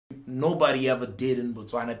nobody ever did in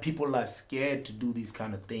Botswana. People are scared to do these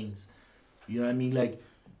kind of things. You know what I mean? Like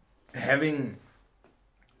having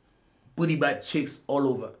booty butt chicks all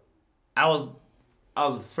over. I was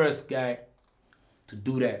the first guy to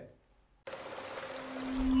do that.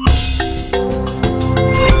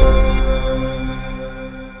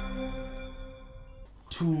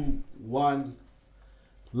 2, 1.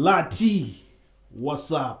 Latty,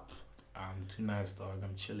 what's up? I'm too nice, dog.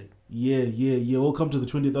 I'm chilling. Yeah. Welcome to the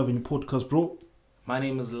 20th Avenue podcast, bro. My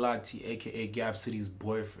name is Latty, aka Gap City's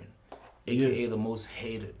boyfriend, aka the most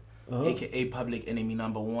hated, aka public enemy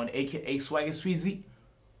 #1, aka Swagger Sweezy.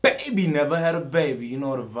 Baby never had a baby. You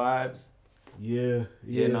know the vibes. Yeah.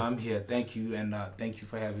 No, I'm here. Thank you, and thank you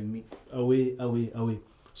for having me. Away.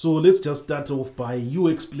 So let's just start off by you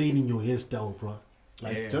explaining your hairstyle, bro.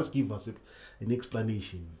 Like, just give us an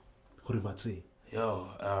explanation. Yo,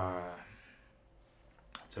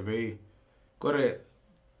 it's a very okay.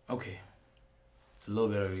 It's a little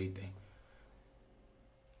bit of everything.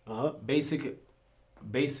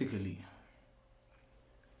 Basically,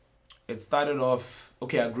 it started off.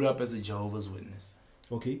 Okay, I grew up as a Jehovah's Witness.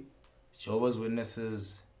 Okay. Jehovah's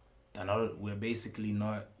Witnesses, we're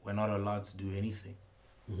not allowed to do anything.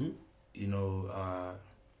 You know,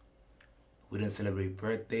 we didn't celebrate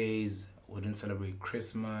birthdays. We didn't celebrate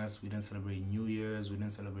Christmas. We didn't celebrate New Year's. We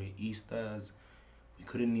didn't celebrate Easters. I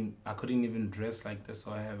couldn't even dress like this,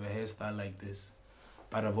 so I have a hairstyle like this.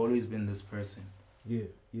 But I've always been this person. Yeah.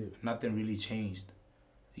 Nothing really changed.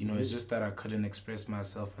 You know, it's just that I couldn't express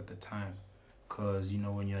myself at the time. Because, you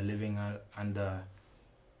know, when you're living under,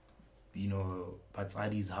 you know,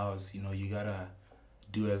 Batsadi's house, you know, you gotta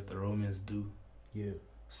do as the Romans do. Yeah.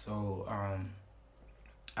 So,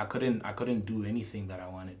 I couldn't do anything that I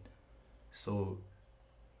wanted. So,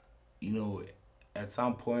 you know, at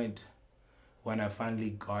some point, when I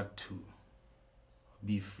finally got to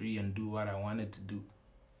be free and do what I wanted to do,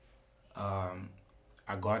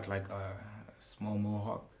 I got like a small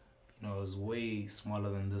mohawk. You know, it was way smaller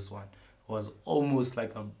than this one. It was almost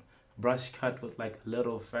like a brush cut with like a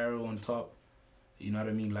little furrow on top. You know what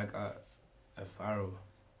I mean? Like a furrow.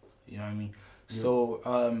 You know what I mean? Yeah. So,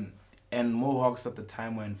 and mohawks at the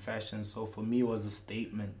time were in fashion. So for me, it was a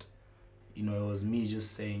statement. You know, it was me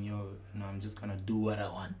just saying, yo, you know, I'm just gonna do what I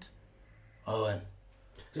want. And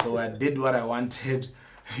so I did what I wanted,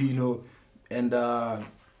 you know, and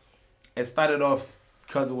it started off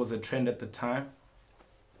because it was a trend at the time.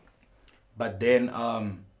 But then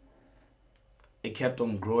it kept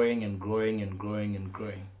on growing and growing and growing and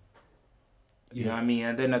growing. You know what I mean?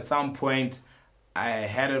 And then at some point, I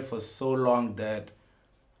had it for so long that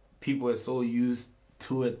people were so used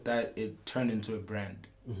to it that it turned into a brand.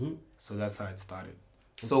 So that's how it started.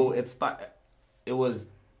 Okay. So it was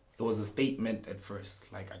a statement at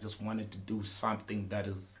first. Like, I just wanted to do something that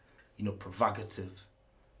is, you know, provocative,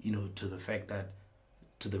 you know, to the fact that,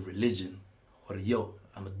 to the religion, or yo,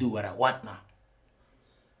 I'm gonna do what I want now.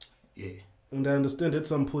 Yeah. And I understand at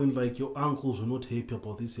some point, like, your uncles were not happy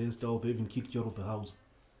about this hairstyle. They even kicked you out of the house.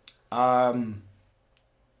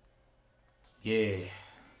 Yeah.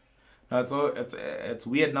 No, it's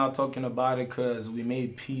weird now talking about it because we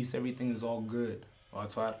made peace. Everything is all good.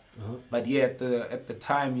 That's what. But yeah, at the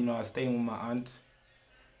time, you know, I was staying with my aunt,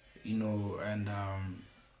 you know, and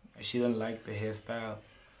she didn't like the hairstyle,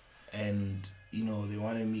 and you know, they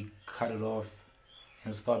wanted me cut it off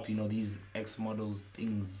and stop, you know, these X models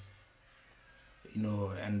things, you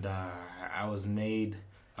know, and I was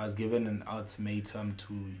given an ultimatum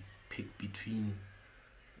to pick between,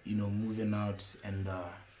 you know, moving out and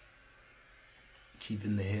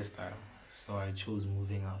keeping the hairstyle. So I chose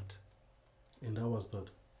moving out. And how was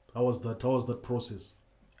that? How was that process?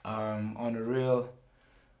 On the real,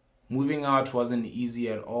 moving out wasn't easy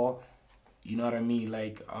at all. You know what I mean?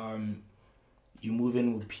 Like, you move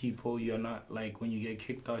in with people, you're not, like, when you get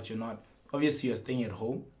kicked out, obviously you're staying at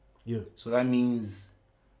home. Yeah. So that means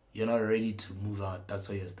you're not ready to move out. That's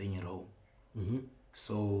why you're staying at home.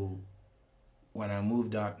 So when I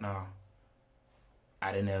moved out now,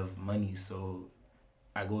 I didn't have money, so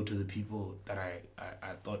I go to the people that I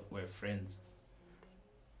thought were friends,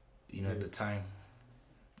 you know, at the time.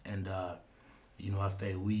 And, you know, after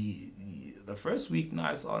the first week, now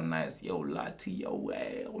it's all nice. Yo, Latty, yo,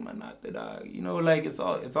 way, oh my, you know, like, it's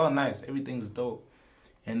all nice. Everything's dope.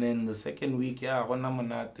 And then the second week, yeah,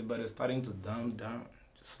 but it's starting to dumb down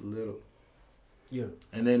just a little. Yeah.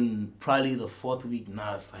 And then probably the fourth week,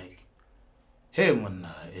 now it's like, hey, man,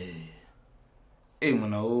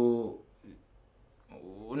 oh,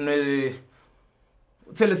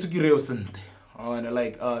 tell us and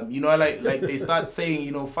like, you know, like they start saying,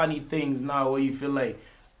 you know, funny things now where you feel like,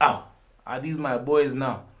 oh, are these my boys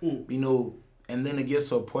now? you know, and then it gets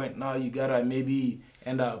to a point now you gotta maybe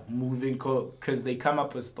end up moving because they come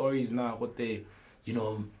up with stories now what they, you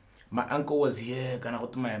know, my uncle was here,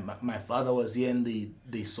 my father was here, and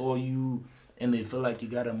they saw you and they feel like you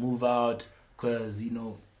gotta move out because, you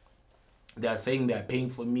know, they're saying they're paying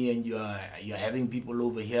for me and you're having people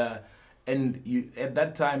over here, and you at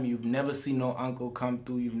that time you've never seen no uncle come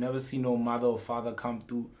through, you've never seen no mother or father come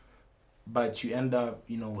through, but you end up,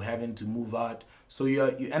 you know, having to move out, so you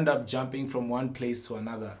end up jumping from one place to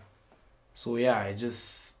another. So yeah,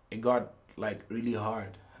 it got like really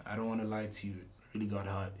hard. I don't want to lie to you, it really got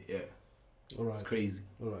hard. Yeah, All right. it's crazy.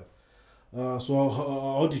 All right. So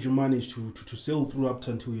how did you manage to sail through up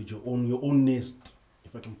until your own nest,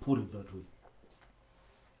 if I can put it that way?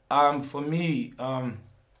 For me,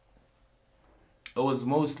 it was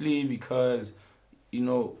mostly because, you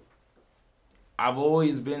know, I've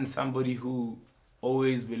always been somebody who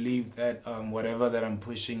always believed that whatever that I'm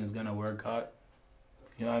pushing is gonna work out.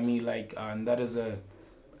 You know what I mean? Like, and that is a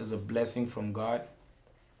blessing from God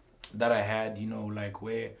that I had. You know, like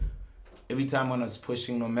where every time when I was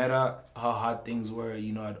pushing, no matter how hard things were,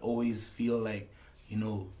 you know, I'd always feel like, you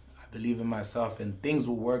know, I believe in myself and things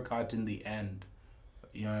will work out in the end.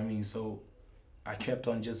 You know what I mean? So I kept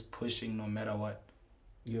on just pushing no matter what.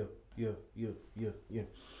 Yeah.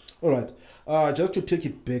 All right. Just to take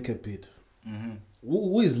it back a bit. Mm-hmm.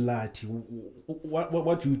 Who is Latty?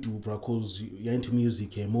 What you do, bro? Because you're into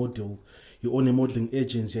music, you're a model, you own a modeling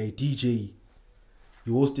agency, you're a DJ,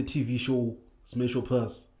 you host a TV show, Smash Your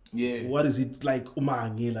Purse. Yeah. What is it like?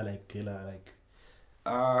 Like.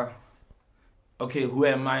 Okay, who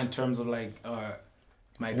am I in terms of like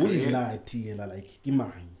my Who career? is Latty? Like,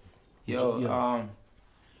 Imang. Yo, Yeah.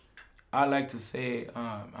 I like to say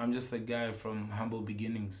I'm just a guy from humble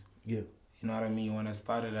beginnings. Yeah. You know what I mean? When I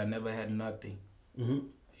started, I never had nothing. Mm-hmm.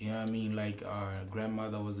 You know what I mean? Like our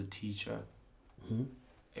grandmother was a teacher. Mm-hmm.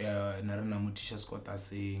 Narana teacher Squatta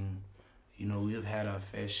saying, you know, we've had our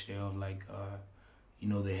fair share of like you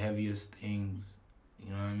know, the heaviest things. You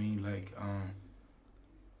know what I mean? Like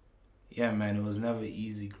yeah, man, it was never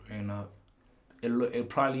easy growing up. It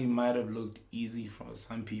probably might have looked easy for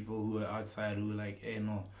some people who were outside who were like, hey,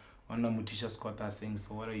 no, one of Mutisha Squatta saying,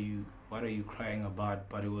 so what are you crying about?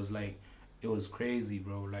 But it was like, it was crazy,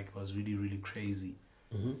 bro. Like, it was really, really crazy.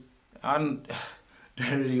 Mm-hmm. I don't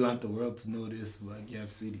really want the world to know this, but Gap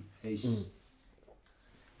City. Hey,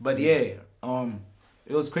 But yeah,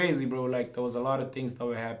 it was crazy, bro. Like, there was a lot of things that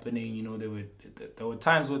were happening. You know, there were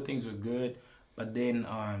times where things were good, but then,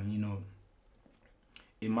 you know,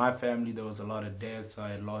 in my family there was a lot of deaths.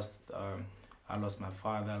 I lost my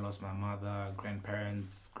father, I lost my mother,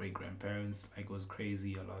 grandparents, great grandparents. Like, it was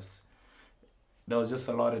crazy. There was just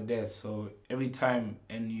a lot of deaths. So every time,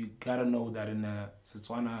 and you gotta know that in a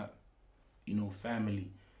Setswana, you know,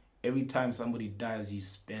 family, every time somebody dies, you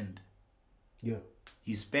spend. Yeah.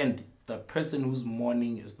 You spend. The person who's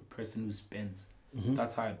mourning is the person who spends. Mm-hmm.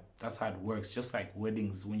 That's how it works. Just like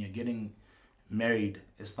weddings, when you're getting married,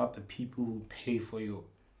 it's not the people who pay for your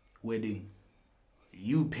wedding.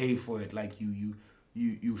 You pay for it. Like you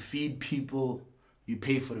feed people, you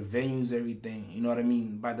pay for the venues, everything. You know what I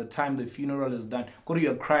mean? By the time the funeral is done,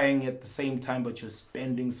 you're crying at the same time, but you're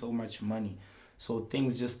spending so much money. So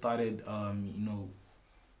things just started, you know,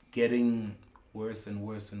 getting worse and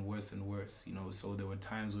worse and worse and worse. You know, so there were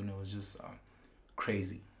times when it was just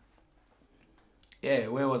crazy. Yeah,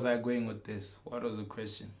 where was I going with this? What was the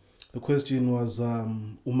question? The question was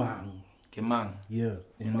Umang. Kemang. Yeah.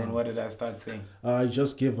 And then what did I start saying? You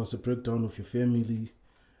just gave us a breakdown of your family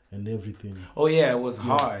and everything. Oh yeah, it was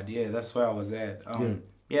hard. Yeah, that's where I was at.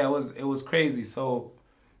 Yeah, it was crazy. So,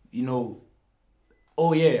 you know,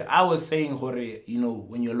 oh yeah, I was saying, Hore, you know,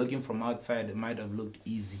 when you're looking from outside, it might have looked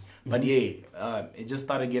easy. But yeah, it just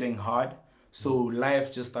started getting hard. So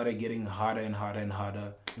life just started getting harder and harder and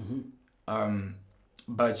harder.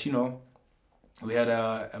 But, you know, we had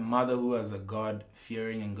a mother who was a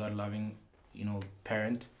God-fearing and God-loving, you know,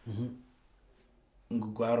 parent.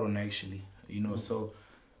 Ngugwaron, actually, you know, so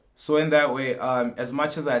in that way, as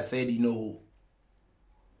much as I said, you know,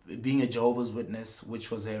 being a Jehovah's Witness, which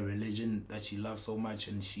was a religion that she loved so much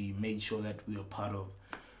and she made sure that we were part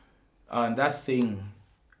of, that thing,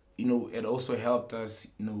 you know, it also helped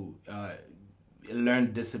us, you know,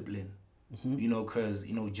 learn discipline, you know, because,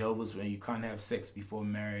 you know, Jehovah's, when you can't have sex before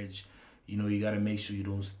marriage, you know, you got to make sure you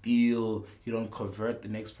don't steal, you don't convert the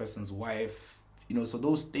next person's wife, you know, so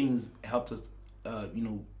those things helped us, you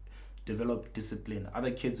know, develop discipline.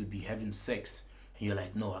 Other kids would be having sex and you're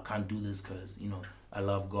like, no, I can't do this because, you know, I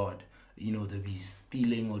love God. You know, they'll be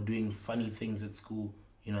stealing or doing funny things at school,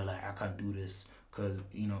 you know, like, I can't do this because,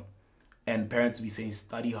 you know, and parents be saying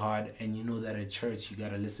study hard, and you know that at church you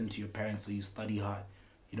gotta listen to your parents, so you study hard.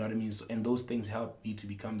 You know what I mean? So, and those things helped me to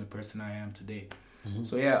become the person I am today.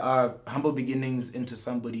 So yeah, humble beginnings into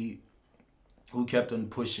somebody who kept on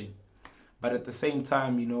pushing. But at the same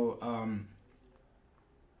time, you know,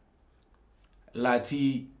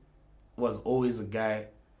 Latty was always a guy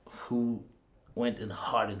who went in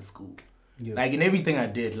hard in school. Yeah. Like in everything I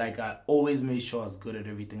did, like I always made sure I was good at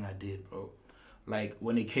everything I did, bro. Like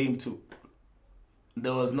when it came to,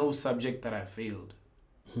 there was no subject that I failed.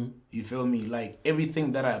 You feel me? Like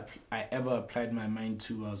everything that I ever applied my mind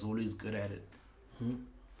to, I was always good at it.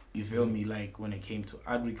 You feel me? Like when it came to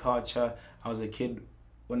agriculture, I was a kid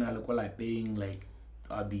when I look like being like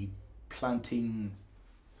I'd be planting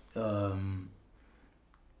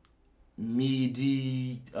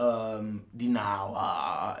meaty,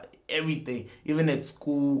 dinawa, everything. Even at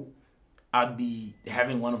school, I'd be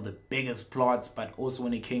having one of the biggest plots, but also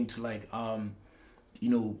when it came to like you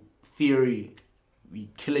know, theory, we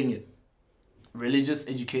killing it. Religious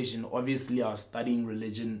education, obviously I was studying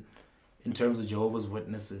religion in terms of Jehovah's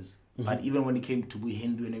Witnesses. But even when it came to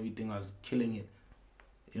Hindu and everything, I was killing it.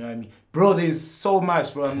 You know what I mean? Bro, there's so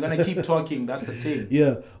much, bro. I'm going to keep talking. That's the thing.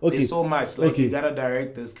 Yeah, okay. There's so much. Like, you got to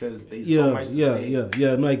direct this because there's so much to say.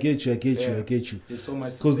 Yeah. No, I get you. There's so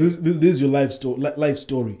much to say. Because this is your life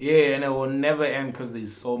story. Yeah, and it will never end because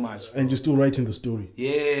there's so much, bro. And you're still writing the story.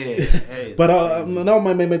 Yeah. Hey, but now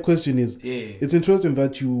my question is, yeah. it's interesting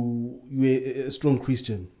that you were a strong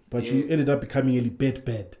Christian, but you ended up becoming a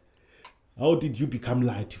bad. How did you become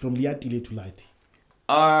Latty, from Latty to Latty?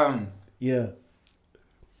 Yeah.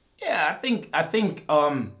 Yeah, I think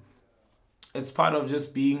it's part of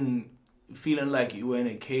just feeling like you were in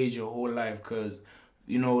a cage your whole life, because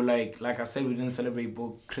you know, like I said, we didn't celebrate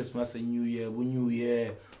both Christmas and New Year. When New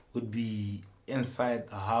Year would be inside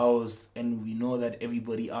the house, and we know that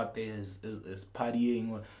everybody out there is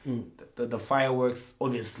partying. The fireworks,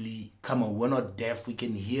 obviously, come on, we're not deaf. We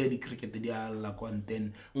can hear the cricket, and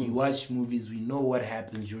then we watch movies. We know what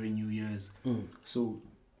happens during New Year's. So,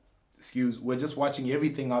 we're just watching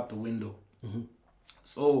everything out the window.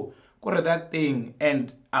 So, go to that thing,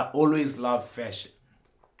 and I always loved fashion.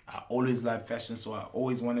 So I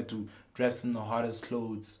always wanted to dress in the hottest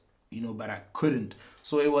clothes, you know, but I couldn't.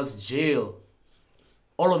 So it was jail.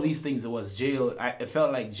 All of these things, it was jail. It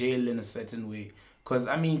felt like jail in a certain way. Because,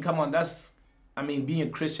 I mean, come on, being a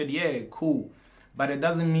Christian, yeah, cool. But it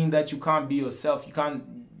doesn't mean that you can't be yourself. You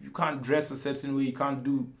can't dress a certain way. You can't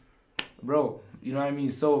do, bro, you know what I mean?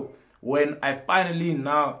 So when I finally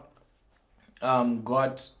now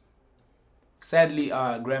sadly,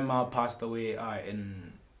 grandma passed away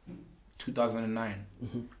in 2009.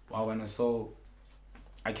 Wow, so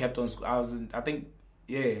I kept on school. I was in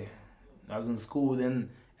school. Then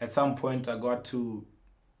at some point I got to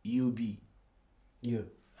UB. Yeah.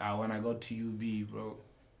 When I got to UB, bro.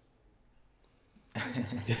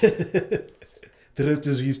 The rest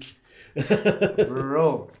is history.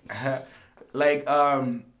 Bro. Like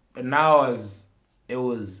now it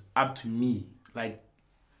was up to me. Like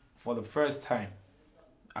for the first time,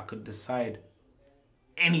 I could decide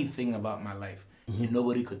anything about my life. And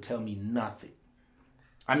nobody could tell me nothing.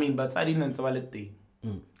 I mean, but I didn't tell anything.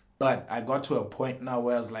 But I got to a point now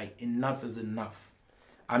where I was like, enough is enough.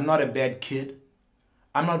 I'm not a bad kid.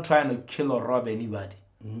 I'm not trying to kill or rob anybody.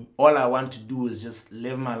 All I want to do is just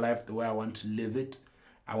live my life the way I want to live it.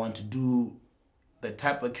 I want to do the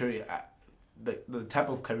type of career, the type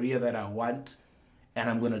of career that I want, and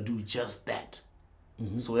I'm gonna do just that.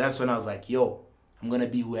 So that's when I was like, yo, I'm gonna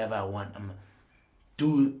be whoever I want. I'm gonna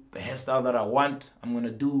do the hairstyle that I want. I'm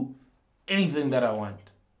gonna do anything that I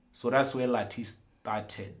want. So that's where Latty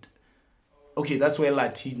started. Okay, that's where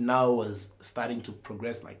Latty now was starting to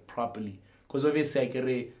progress like properly. Because obviously I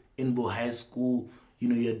get in high school, you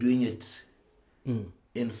know, you're doing it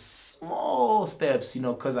in small steps, you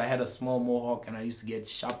know, because I had a small mohawk and I used to get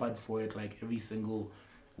sharpened for it like every single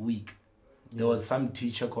week. There was some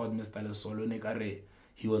teacher called Mr. Lesolo Nekare.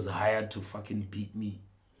 He was hired to fucking beat me.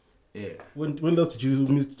 Yeah. When last did you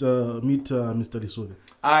meet Mr. Lesole?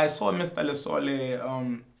 I saw Mr.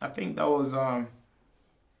 Lesole, I think that was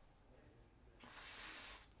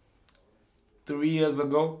 3 years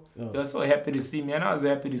ago. He was so happy to see me, and I was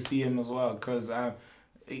happy to see him as well, because I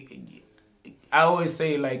always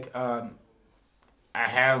say, like, I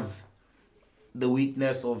have the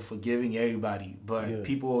weakness of forgiving everybody, but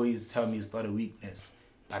people always tell me it's not a weakness,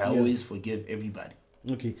 but I always forgive everybody.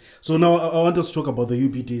 Okay, so now I want us to talk about the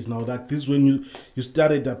UB days now. That this is when you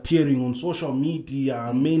started appearing on social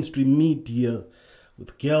media, mainstream media.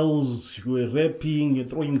 with girls, you were rapping, you're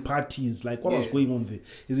throwing parties. Like, what was going on there?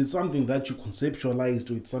 Is it something that you conceptualized,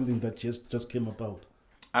 or it's something that just came about?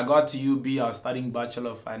 I got to UB, I was studying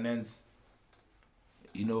Bachelor of Finance,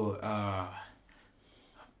 you know,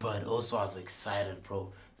 but also I was excited,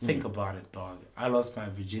 bro. Think about it, dog. I lost my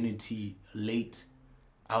virginity late.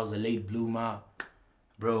 I was a late bloomer,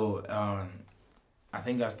 bro. I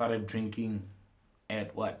think I started drinking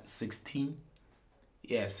at what, 16?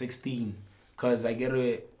 Yeah, 16. Cause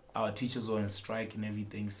our teachers were on strike and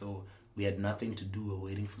everything, so we had nothing to do. We were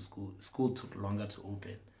waiting for school. School took longer to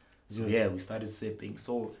open, so yeah, we started sipping.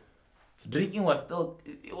 So drinking was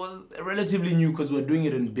it was relatively new because we were doing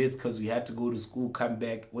it in bits because we had to go to school, come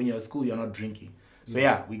back. When you're at school, you're not drinking. So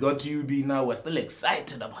yeah, we got to UB now. We're still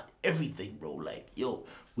excited about everything, bro. Like, yo,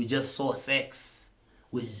 we just saw sex.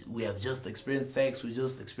 We have just experienced sex. We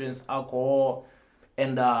just experienced alcohol,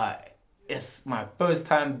 and it's my first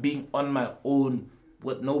time being on my own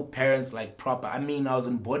with no parents, like proper. I mean, I was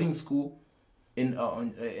in boarding school, in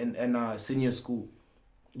senior school.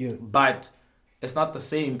 Yeah. But it's not the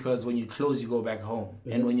same because when you close, you go back home.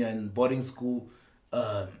 And when you're in boarding school,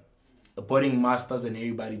 boarding masters and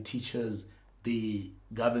everybody, teachers, they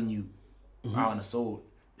govern you. On the soul,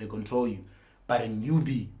 they control you. But in UB,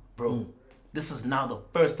 bro, this is now the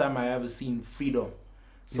first time I ever seen freedom.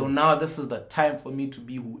 So now this is the time for me to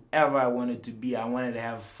be whoever I wanted to be. I wanted to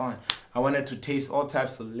have fun. I wanted to taste all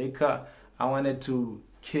types of liquor. I wanted to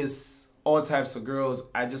kiss all types of girls.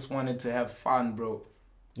 I just wanted to have fun, bro.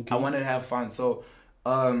 I wanted to have fun. So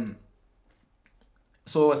it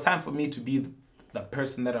was time for me to be the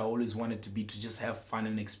person that I always wanted to be, to just have fun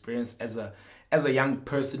and experience as a young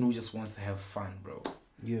person who just wants to have fun, bro.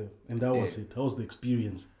 Yeah, and that was it. That was the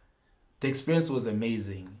experience. The experience was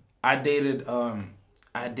amazing. I dated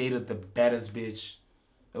the baddest bitch.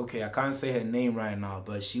 Okay, I can't say her name right now,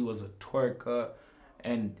 but she was a twerker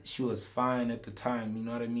and she was fine at the time. You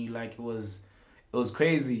know what I mean? Like, it was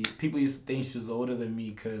crazy. People used to think she was older than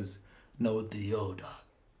me because, no, yo, dog,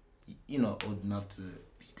 you're not old enough to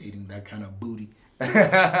be dating that kind of booty.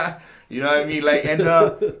 You know what I mean? Like, and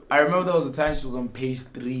I remember there was a time she was on page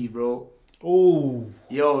 3, bro. Oh.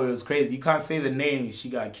 Yo, it was crazy. You can't say the name. She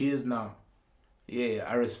got kids now. Yeah,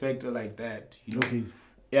 I respect her like that. You know? Okay.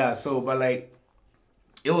 Yeah, so, but like,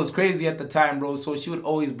 it was crazy at the time, bro. So she would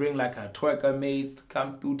always bring like her twerker mates to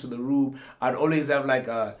come through to the room. I'd always have like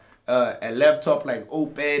a laptop like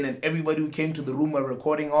open, and everybody who came to the room were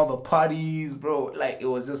recording all the parties, bro. Like, it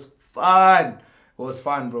was just fun. It was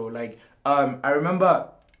fun, bro. Like, I remember,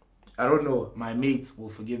 I don't know, my mates will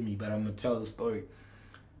forgive me, but I'm gonna tell the story.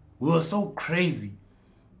 We were so crazy.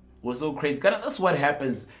 That's what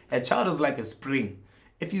happens. A child is like a spring.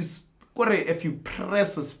 If you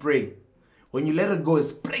press a spring, when you let it go, it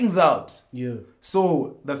springs out. Yeah.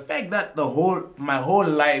 So the fact that my whole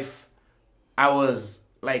life, I was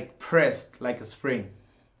like pressed like a spring.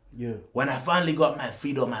 Yeah. When I finally got my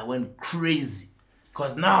freedom, I went crazy.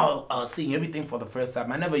 Because now I was seeing everything for the first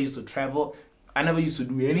time. I never used to travel. I never used to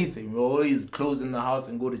do anything. We were always close in the house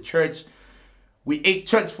and go to church. We ate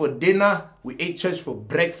church for dinner. We ate church for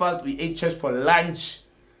breakfast. We ate church for lunch.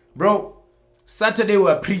 Bro, Saturday we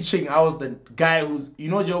were preaching. I was the guy who's, you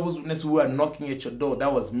know, Jehovah's Witnesses who are knocking at your door.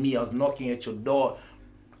 That was me. I was knocking at your door.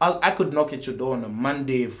 I could knock at your door on a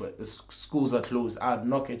Monday if the schools are closed. I'd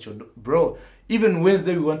knock at your door. Bro, even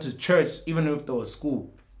Wednesday we went to church, even if there was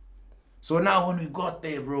school. So now when we got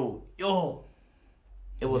there, bro, yo,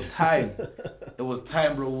 it was time. It was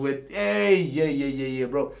time, bro. Yeah,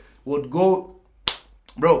 bro. Would go,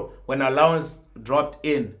 bro, when allowance dropped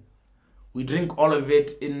in, we drink all of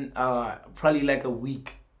it in probably like a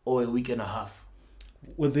week or a week and a half.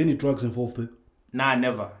 Were there any drugs involved there? Nah,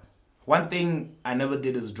 never. One thing I never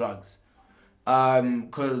did is drugs.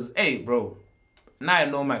 Cause, hey, bro, now I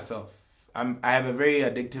know myself. I have a very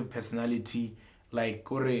addictive personality. Like,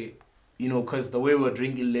 you know, cause the way we were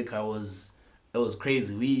drinking liquor it was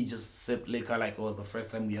crazy. We just sipped liquor like it was the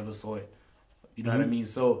first time we ever saw it. You know what I mean?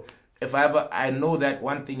 So I know that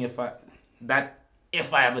one thing if I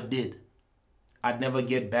ever did, I'd never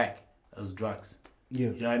get back as drugs. Yeah.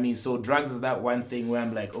 You know what I mean? So drugs is that one thing where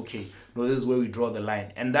I'm like, okay, no, this is where we draw the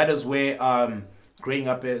line. And that is where growing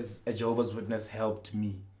up as a Jehovah's Witness helped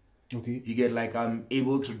me. Okay. You get, like, I'm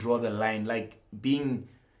able to draw the line. Like, being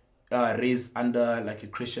raised under like a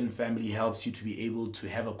Christian family helps you to be able to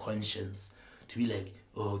have a conscience. To be like,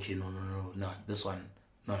 oh, okay, no, this one.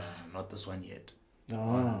 No, not this one yet.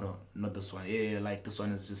 No, not this one. Yeah, like this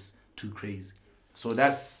one is just too crazy. So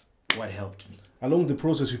that's what helped me. Along the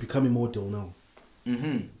process, you become immortal now.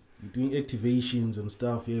 You're doing activations and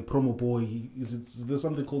stuff. Yeah, promo boy. Is there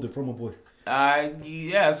something called a promo boy?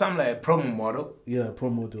 Yeah, something like a promo model. Yeah,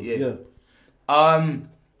 promo model. Yeah. Yeah.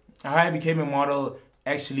 How I became a model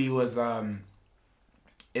actually was in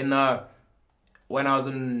when I was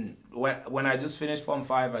in when I just finished Form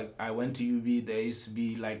 5, I went to UB. There used to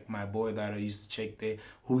be like my boy that I used to check there,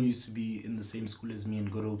 who used to be in the same school as me in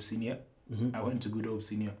Good Hope Senior. I went to Good Hope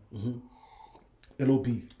Senior. LOP.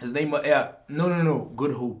 His name was no,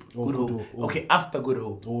 Good Hope. Oh, Good Hope. Oh. Okay, after Good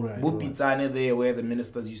Hope. All right. Bupitane there where the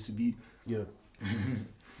ministers used to be. Yeah.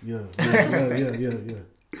 Yeah.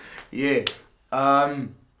 Yeah.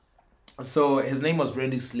 So his name was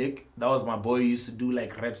Randy Slick. That was my boy who used to do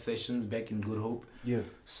like rap sessions back in Good Hope. Yeah.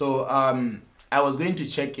 So I was going to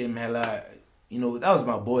check him hella, that was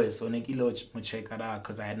my boy. So Nikilo check it out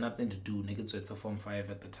because I had nothing to do. Nigga, it's a Form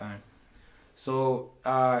 5 at the time. So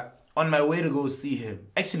on my way to go see him,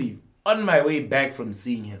 actually on my way back from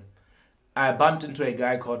seeing him, I bumped into a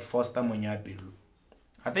guy called Foster Monyapilu.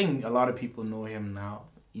 I think a lot of people know him now,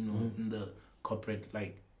 in the corporate,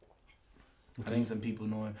 like, I think some people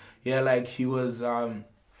know him. Yeah, like he was,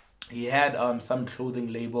 he had some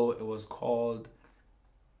clothing label. It was called,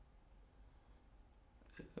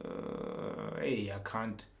 hey, I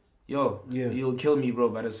can't, you'll kill me, bro,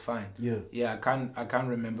 but it's fine. Yeah, I can't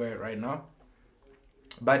remember it right now.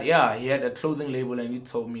 But yeah, he had a clothing label and he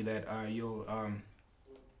told me that,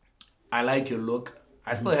 I like your look.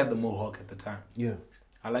 I still had the mohawk at the time. Yeah.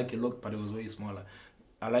 I like your look, but it was way smaller.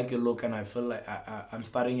 I like your look and I feel like I'm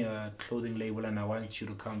starting a clothing label and I want you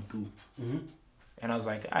to come through. And I was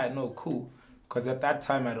like, no, cool. Because at that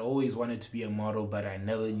time, I'd always wanted to be a model, but I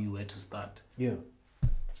never knew where to start. Yeah.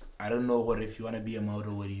 I don't know if you want to be a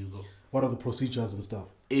model, where do you go? What are the procedures and stuff?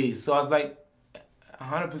 So I was like,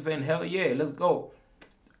 100% hell yeah, let's go.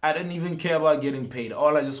 I didn't even care about getting paid.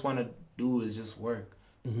 All I just want to do is just work.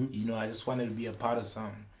 I just wanted to be a part of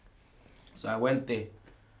something. So I went there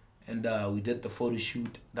and we did the photo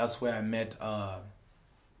shoot. That's where I met a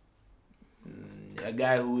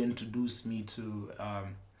guy who introduced me to...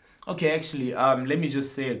 let me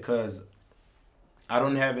just say it because I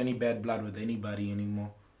don't have any bad blood with anybody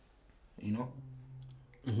anymore.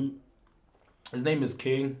 His name is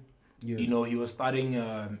King. Yeah. He was starting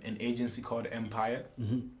an agency called Empire.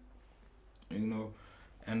 And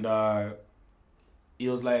he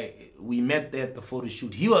was like, we met there at the photo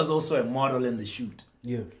shoot. He was also a model in the shoot.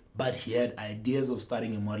 Yeah. But he had ideas of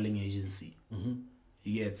starting a modeling agency.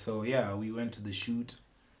 So yeah, we went to the shoot.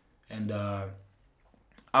 And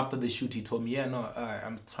after the shoot, he told me,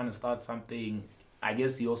 I'm trying to start something. I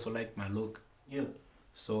guess he also liked my look. Yeah.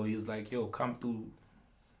 So he was like, yo, come through.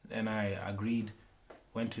 And I agreed.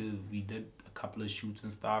 We did a couple of shoots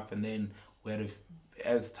and stuff. And then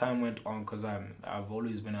as time went on, because I've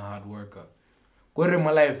always been a hard worker. When you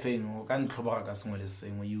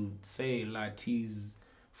say Latty's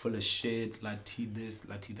full of shit, Latty this,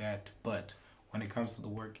 Latty that, but when it comes to the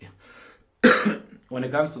work,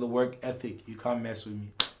 ethic, you can't mess with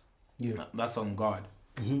me. Yeah, that's on God.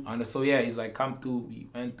 And so yeah, he's like, come through. We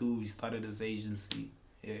went through. We started this agency,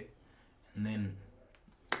 and then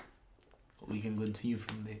we can continue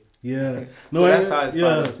from there. Yeah, so that's how it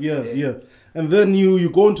started. Yeah. And then you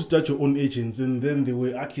go on to start your own agents, and then there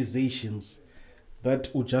were accusations that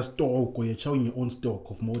would just talk or you're showing your own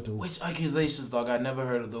stock of models. Which accusations, dog? I never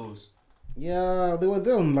heard of those. Yeah, they were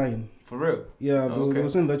there online. For real? Yeah, they were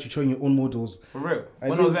saying that you're showing your own models. For real?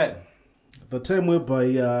 When was that? The time whereby,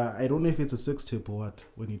 I don't know if it's a Sextape or what,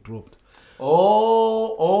 when it dropped.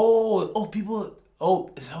 People...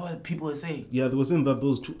 is that what people are saying? Yeah, they were saying that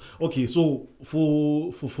those two... Okay, so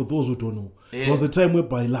for those who don't know, there was a time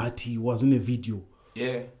whereby Latty was in a video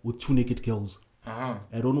with 2 naked girls. I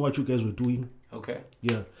don't know what you guys were doing. Okay.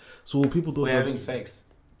 Yeah. So people thought we're having sex.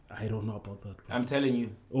 I don't know about that, bro. I'm telling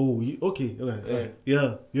you. Oh, okay.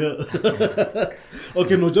 Yeah.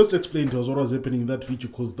 Okay, no, just explain to us what was happening in that video,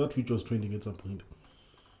 because that video was trending at some point.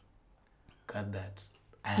 Cut that.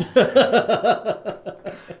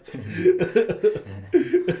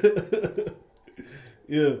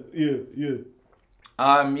 Yeah.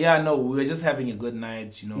 We were just having a good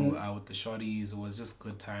night, with the shorties. It was just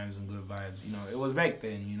good times and good vibes. It was back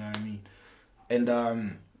then, you know what I mean? And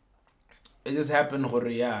it just happened,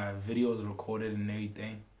 videos recorded and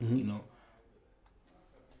everything,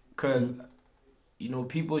 Because,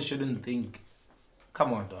 people shouldn't think,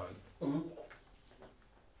 come on, dog.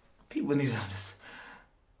 People need to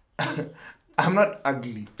understand. I'm not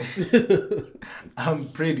ugly. I'm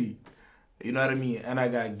pretty. You know what I mean? And I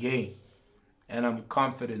got game. And I'm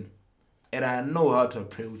confident. And I know how to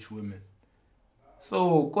approach women.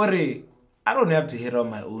 So, Kore, I don't have to hit on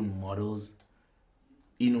my own models.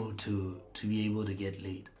 to be able to get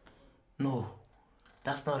laid. No,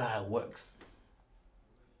 that's not how it works.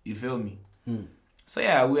 You feel me? So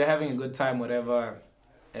yeah, we were having a good time, whatever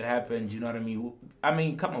it happened, you know what I mean? I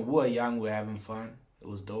mean, come on, we were young, we were having fun. It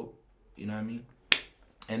was dope, you know what I mean?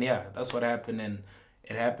 And yeah, that's what happened. And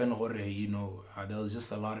it happened, there was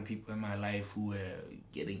just a lot of people in my life who were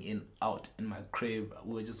getting out in my crib.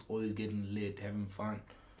 We were just always getting lit, having fun.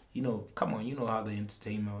 Come on, you know how the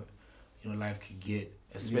entertainment, life could get,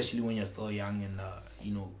 especially when you're still young and,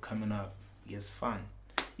 coming up. It's fun.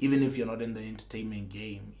 Even if you're not in the entertainment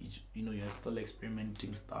game, you're still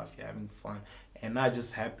experimenting stuff, you're having fun. And I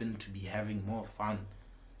just happen to be having more fun.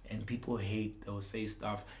 And people hate, they'll say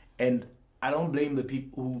stuff. And I don't blame the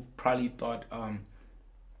people who probably thought, I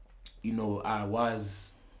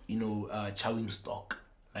was, chowing stock.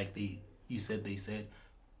 Like they said.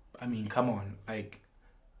 I mean, come on. Like,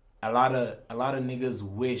 a lot of niggas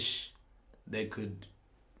wish they could,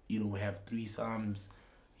 have threesomes,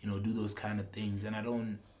 do those kind of things. And I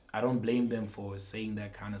don't blame them for saying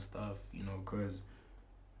that kind of stuff, because,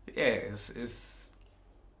 yeah, it's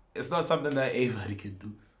not something that everybody could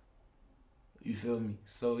do. You feel me?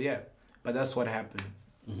 So, yeah. But that's what happened.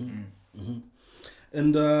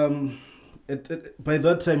 And by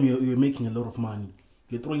that time, you're making a lot of money.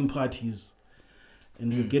 You're throwing parties.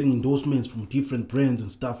 And you're getting endorsements from different brands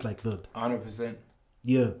and stuff like that. 100%.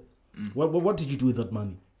 Yeah. What did you do with that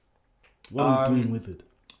money? What were you doing with it?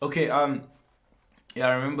 Okay, yeah,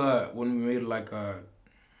 I remember when we made like a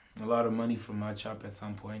lot of money from our shop at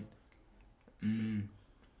some point.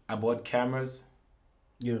 I bought cameras.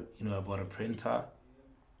 Yeah. I bought a printer.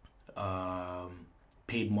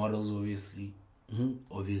 Paid models, obviously.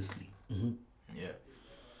 Obviously. Yeah.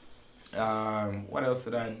 What else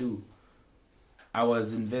did I do? I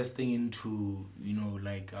was investing into,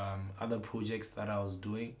 other projects that I was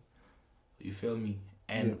doing. You feel me?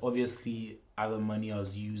 And obviously, other money, I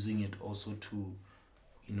was using it also to,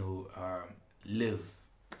 live.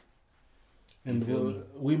 And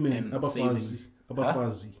women, Abafazi.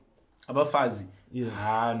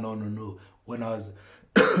 Yeah. No. When I was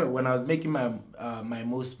when I was making my my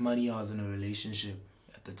most money, I was in a relationship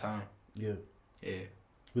at the time. Yeah. Yeah.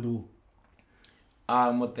 With who?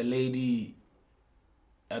 With the lady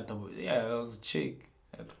there was a chick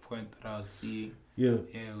at the point that I was seeing. Yeah.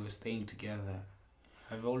 Yeah, we were staying together.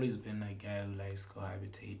 I've always been a guy who likes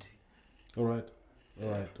cohabitating. All right.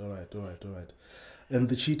 And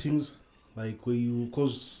the cheatings, like where you,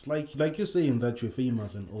 cause like you're saying that you're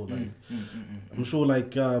famous and all, like I'm sure,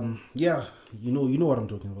 like you know what I'm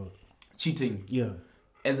talking about. Cheating. Yeah.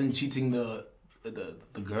 As in cheating the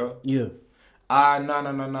girl. Yeah.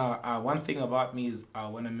 No. One thing about me is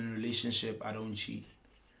when I'm in a relationship, I don't cheat.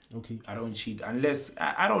 Okay. I don't cheat unless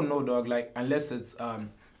I don't know, dog. Like unless it's a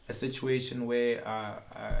situation where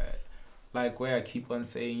where I keep on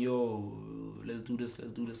saying, yo, let's do this,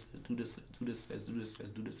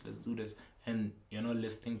 and you're not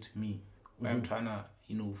listening to me. Where I'm trying to,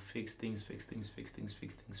 fix things,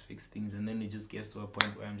 and then it just gets to a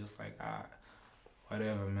point where I'm just like,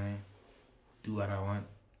 whatever, man, do what I want.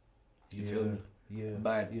 You feel me? Yeah.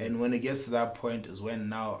 But and when it gets to that point is when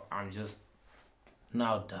now I'm just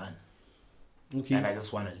done. Okay. And I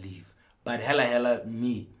just want to leave. But hella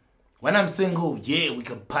me. When I'm single, yeah, we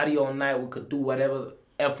could party all night. We could do whatever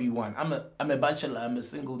if we want. I'm a bachelor. I'm a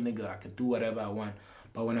single nigga. I could do whatever I want.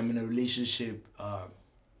 But when I'm in a relationship,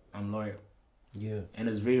 I'm loyal. Yeah. And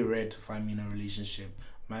it's very rare to find me in a relationship.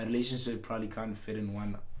 My relationship probably can't fit in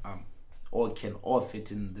one or can all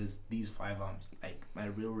fit in these 5 arms. Like my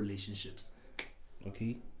real relationships.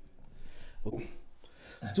 Okay.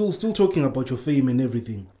 Still talking about your fame and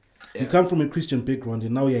everything. Yeah. You come from a Christian background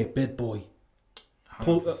and now you're a bad boy.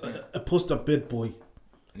 A poster bad boy.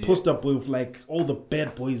 Yeah. Poster boy with like all the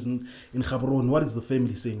bad boys in Gaborone. What is the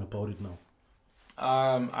family saying about it now?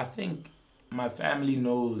 I think my family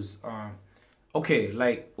knows. Okay,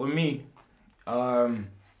 like with me,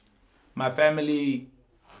 my family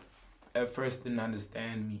at first didn't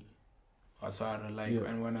understand me.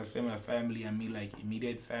 And when I say my family, I mean like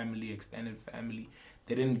immediate family, extended family.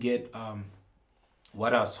 They didn't get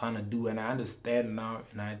what I was trying to do, and I understand now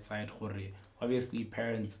in hindsight. Obviously,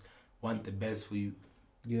 parents want the best for you.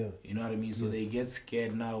 Yeah. You know what I mean? So they get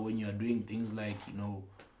scared now when you're doing things like,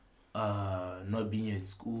 not being at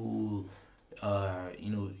school,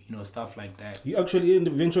 stuff like that. You actually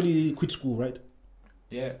eventually quit school, right?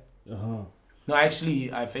 Yeah. Uh-huh. No,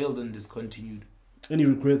 actually, I failed and discontinued. Any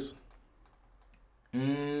regrets?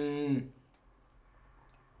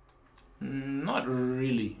 Not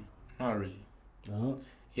really. Uh-huh.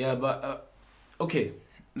 Yeah, but okay.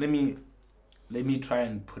 Let me try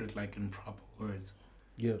and put it like in proper words.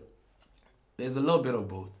 Yeah. There's a little bit of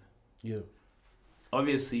both. Yeah.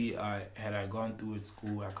 Obviously, had I gone through at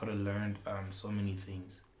school, I could have learned so many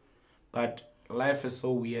things. But life is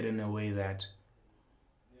so weird in a way that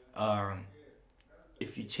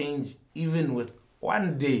if you change even with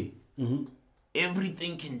one day,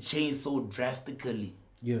 everything can change so drastically.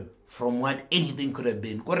 Yeah. From what anything could have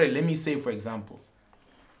been. Let me say, for example,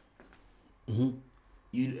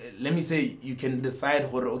 let me say you can decide,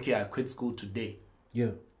 okay, I quit school today.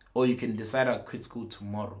 Yeah. Or you can decide I quit school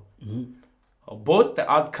tomorrow. Both the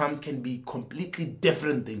outcomes can be completely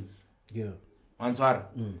different things. Yeah.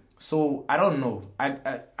 So I don't know.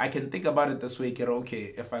 I can think about it this way.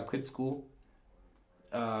 Okay, if I quit school,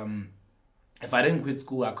 if I didn't quit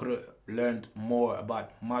school, I could have learned more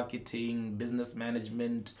about marketing, business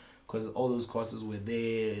management, because all those courses were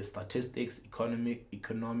there, statistics,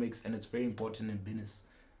 economics, and it's very important in business.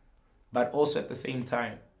 But also at the same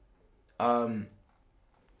time,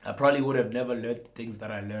 I probably would have never learned the things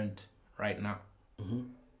that I learned right now.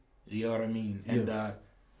 You know what I mean? And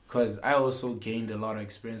because I also gained a lot of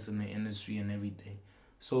experience in the industry and everything.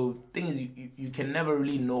 So thing is, you can never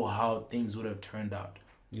really know how things would have turned out.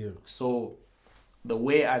 Yeah. So the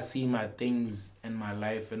way I see my things in my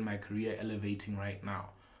life and my career elevating right now,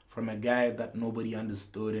 from a guy that nobody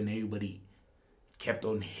understood and everybody kept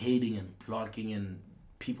on hating and blocking and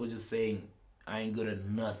people just saying I ain't good at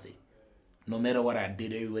nothing. No matter what I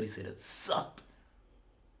did, everybody said it sucked.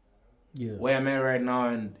 Yeah. Where I'm at right now,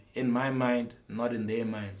 and in my mind, not in their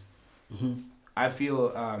minds, I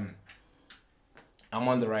feel I'm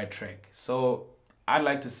on the right track. So I'd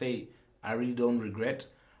like to say I really don't regret.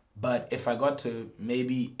 But if I got to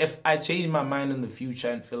if I change my mind in the future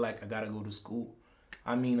and feel like I gotta go to school,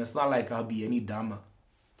 I mean, it's not like I'll be any dumber.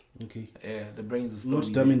 Okay. Yeah, the brains are still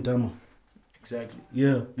not dumb and dumber. Exactly.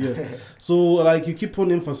 Yeah, yeah. So, like, you keep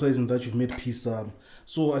on emphasizing that you've made peace.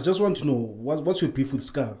 So I just want to know, what's your beef with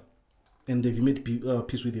Scar? And have you made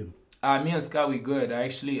peace with him? Me and Scar, we good. I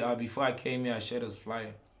actually, before I came here, I shared his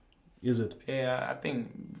flyer. Is it? Yeah, I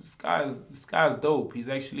think Scar's dope. He's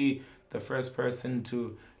actually the first person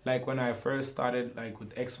to, like, when I first started, like,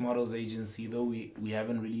 with X Models Agency, though we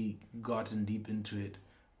haven't really gotten deep into it.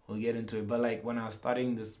 We'll get into it. But, like, when I was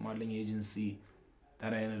starting this modeling agency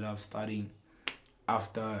that I ended up starting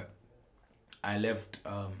after I left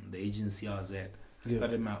the agency I was at, I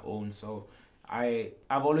started my own. So I've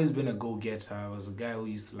always been a go-getter. I was a guy who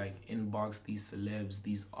used to, like, inbox these celebs,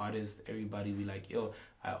 these artists, everybody be like, yo,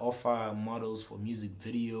 I offer models for music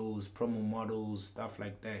videos, promo models, stuff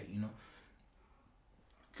like that, you know,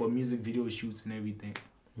 for music video shoots and everything.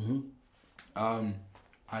 I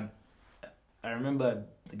remember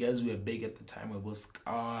the guys who were big at the time. It was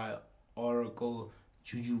Scar, Oracle,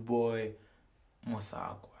 Juju Boy,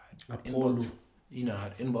 Mosakwa, Apollo. Inbox, you know,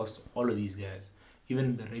 I'd inbox all of these guys,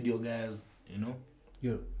 even the radio guys, you know.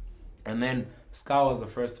 Yeah. And then Scar was the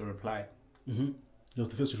first to reply. He was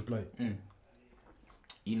the first to reply.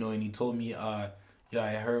 You know, and he told me, yeah,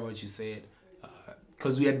 I heard what you said.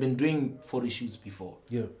 Because we had been doing photo shoots before.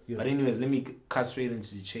 Yeah, yeah. But anyways, let me cut straight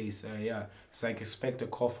into the chase. Yeah, it's like, expect a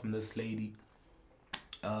call from this lady.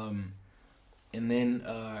 And then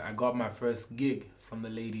I got my first gig from the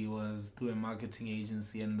lady. It was through a marketing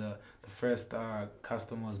agency, and the first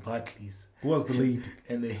customer was Barclays. Who was the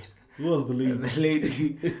lady? Who was the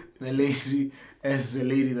lady? The lady is the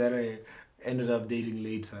lady that I ended up dating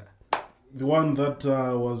later. The one that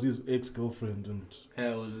was his ex-girlfriend, and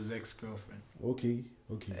Yeah, it was his ex-girlfriend. Okay.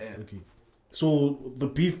 So the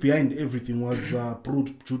beef behind everything was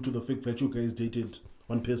brewed due to the fact that you guys dated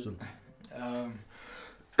one person.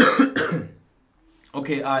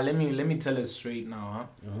 Okay, let me tell it straight now,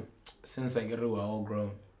 huh? Since I get it, we're all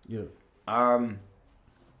grown. Yeah.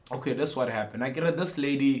 Okay, that's what happened. I get it. This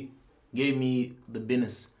lady gave me the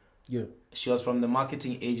business. Yeah. She was from the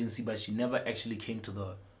marketing agency, but she never actually came to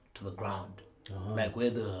the ground. Like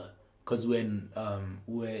cause when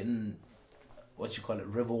we were in what you call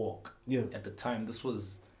it, Riverwalk. Yeah. At the time, this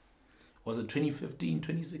was it 2015,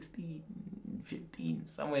 2016, 15,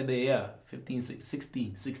 somewhere there. Yeah, 15,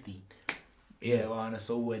 16. Yeah, well,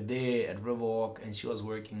 so we're there at Riverwalk, and she was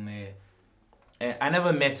working there. And I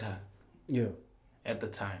never met her. Yeah. At the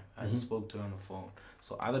time, I just spoke to her on the phone.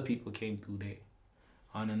 So other people came through there,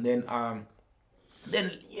 and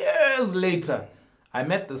then years later, I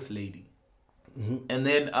met this lady. And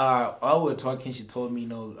then while we were talking, she told me,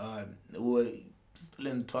 we're still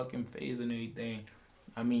in the talking phase and everything.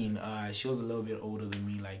 I mean, she was a little bit older than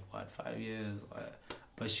me, like, 5 years?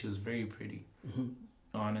 But she was very pretty.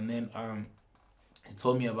 And then she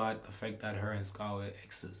told me about the fact that her and Scar were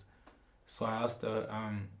exes. So I asked her,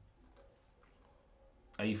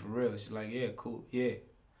 are you for real? She's like, yeah, cool, yeah.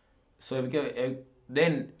 So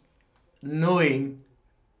then knowing,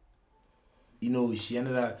 you know,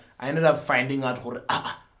 I ended up finding out,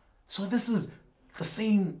 so this is the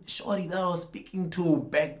same shorty that I was speaking to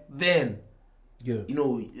back then. Yeah. You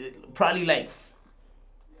know, probably like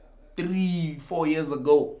 3-4 years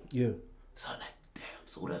ago. Yeah. So I'm like, damn,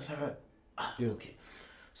 so that's her. Yeah. Okay.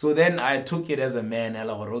 So then I took it as a man, and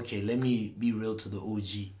I was okay, let me be real to the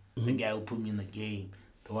OG, the guy who put me in the game,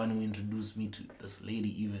 the one who introduced me to this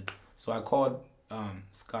lady even. So I called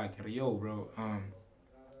Sky, yo, bro,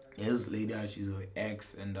 this lady, she's her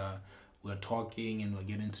ex, and we're talking and we're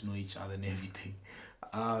getting to know each other and everything.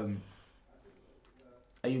 Are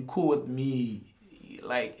you cool with me?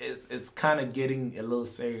 Like, it's kind of getting a little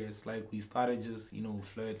serious. Like, we started just, you know,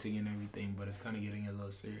 flirting and everything, but it's kind of getting a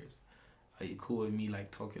little serious. Are you cool with me, like,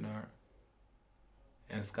 talking to her?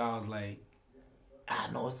 And Sky was like,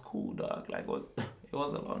 no, it's cool, dog. Like, it was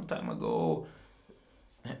a long time ago.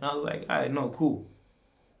 And I was like, alright, no, cool.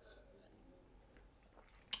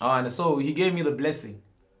 And so he gave me the blessing.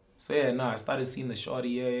 So yeah, I started seeing the shorty,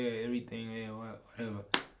 yeah, everything, yeah, whatever.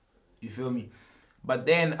 You feel me? But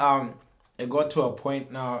then it got to a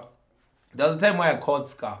point now. There was a time where I called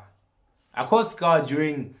Scar. I called Scar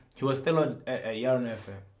during, he was still on a year on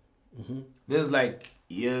FM. This is like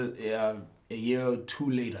a year or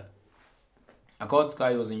two later. I called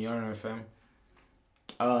Scar, he was in Yarn FM.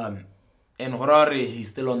 And Horare, he's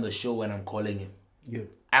still on the show when I'm calling him. Yeah.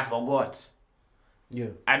 I forgot. Yeah.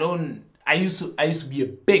 I used to be a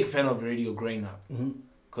big fan of radio growing up.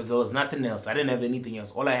 Because there was nothing else. I didn't have anything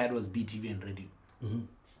else. All I had was BTV and radio.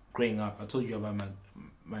 Growing up. I told you about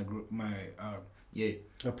my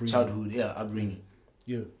childhood, upbringing.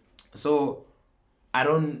 Yeah. So I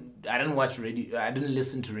didn't watch radio. I didn't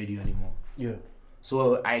listen to radio anymore. Yeah.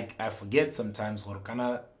 So I forget sometimes.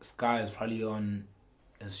 Horkana Sky is probably on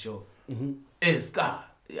his show. Hey Sky,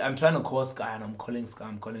 I'm trying to call Sky and I'm calling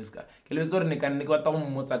Sky.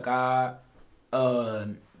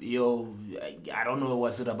 Yo, I don't know,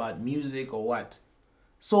 was it about music or what?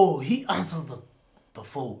 So he answers the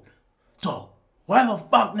phone. So why the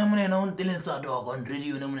fuck namune na untilensa dog on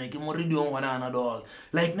radio namune ke mo radio on wana dog.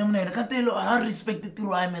 Like namune ka telo I respect it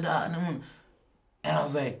to I made that. And I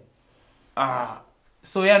was like,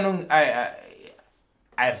 so yeah, no,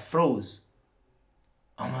 I froze.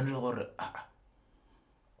 I'm wondering,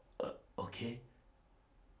 okay.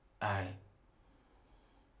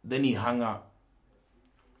 Then he hung up.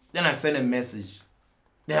 Then I sent a message.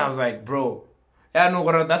 Then I was like, bro, yeah, no,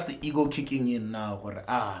 that's the ego kicking in now.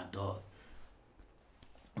 Dog.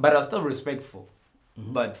 But I was still respectful.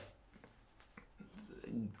 But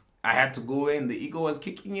I had to go in. The ego was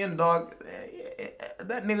kicking in, dog.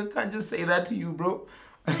 That nigga can't just say that to you, bro.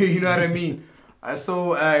 You know what I mean?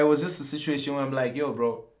 So it was just a situation where I'm like, yo,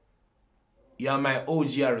 bro, you're my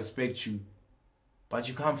OG, I respect you. But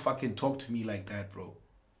you can't fucking talk to me like that, bro.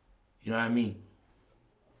 You know what I mean?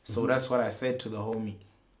 So that's what I said to the homie.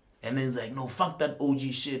 And then he's like, no, fuck that OG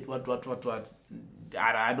shit. What?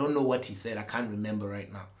 I don't know what he said. I can't remember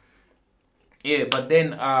right now. Yeah, but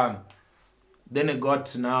then it got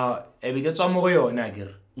to now. We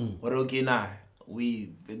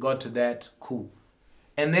got to that. Cool.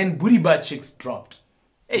 And then Booty Butt Chicks dropped.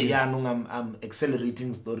 Hey, yeah, no, I'm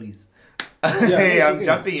accelerating stories. Hey, I'm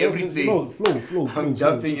jumping everything. Flow. I'm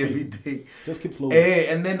jumping everything. Just keep flowing. Hey,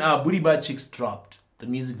 and then Booty Butt Chicks dropped the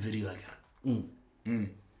music video again.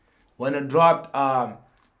 When it dropped,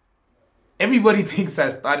 everybody thinks I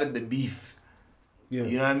started the beef. Yeah.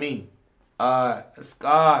 You know what I mean?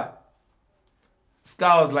 Scar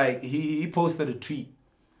was like, he posted a tweet.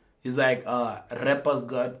 He's like, rappers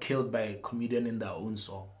got killed by a comedian in their own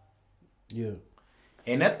song. Yeah.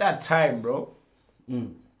 And at that time, bro, there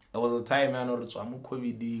was a time I know I'm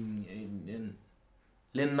COVID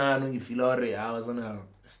I was in a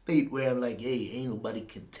state where I'm like, hey, ain't nobody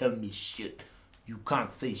can tell me shit. You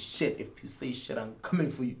can't say shit. If you say shit, I'm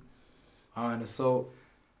coming for you. And so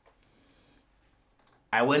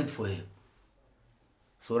I went for him.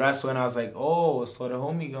 So that's when I was like, oh, so the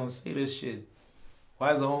homie gonna say this shit.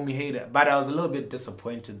 Why is the homie hate it? But I was a little bit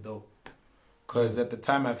disappointed though. Because at the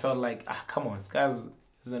time I felt like, come on, this guy's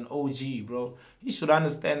is an OG, bro. He should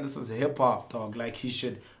understand this is hip hop, dog. Like, he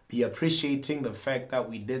should be appreciating the fact that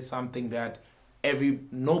we did something that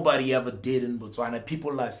nobody ever did in Botswana.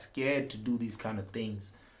 People are scared to do these kind of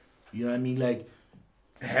things. You know what I mean? Like,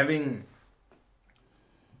 having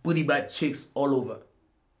booty butt chicks all over.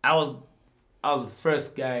 I was the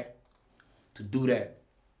first guy to do that.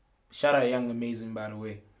 Shout out Young Amazing, by the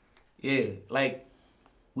way. Yeah, like,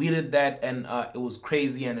 we did that and it was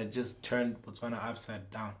crazy and it just turned Botswana upside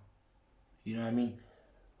down. You know what I mean?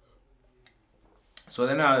 So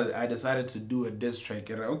then I decided to do a diss track.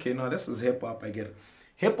 And okay, no, this is hip hop. I get it.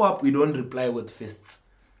 Hip hop, we don't reply with fists.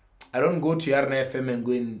 I don't go to Yarna FM and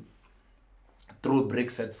go and throw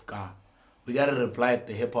bricks at Ska. We gotta reply it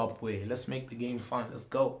the hip hop way. Let's make the game fun. Let's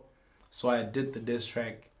go. So I did the diss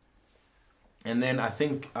track, and then I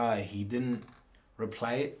think he didn't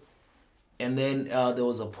reply it, and then there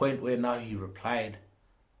was a point where now he replied.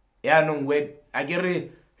 Yeah, no wait. I get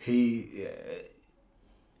it. He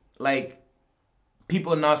like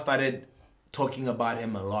people now started talking about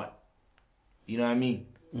him a lot. You know what I mean?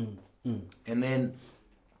 And then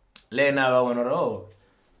later I went, oh,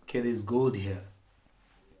 okay, there's gold here.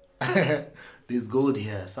 There's gold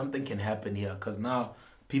here. Something can happen here. Because now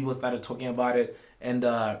people started talking about it. And,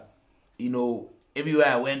 you know, everywhere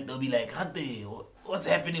I went, they'll be like, Hante, what's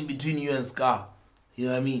happening between you and Scar? You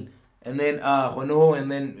know what I mean? And then, and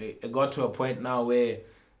then it got to a point now where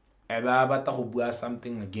I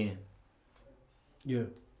something again. Yeah.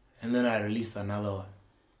 And then I released another one.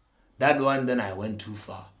 That one, then I went too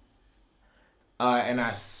far. And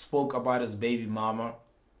I spoke about his baby mama.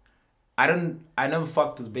 I never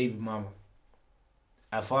fucked his baby mama.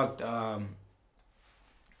 I fucked I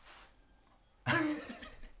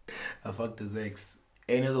fucked his ex.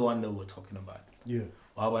 Any other one that we're talking about. Yeah.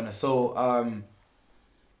 So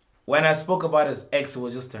when I spoke about his ex, it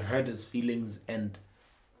was just to hurt his feelings, and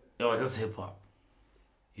it was just hip hop.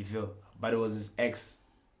 You feel? But it was his ex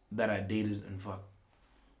that I dated and fucked.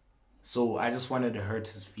 So I just wanted to hurt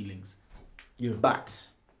his feelings. Yeah. But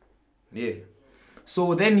yeah.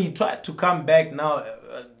 So then he tried to come back now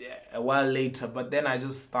a while later, but then I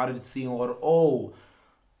just started seeing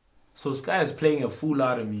so Sky is playing a fool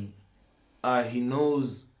out of me. He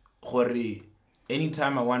knows Hori.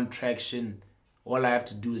 Anytime I want traction, all I have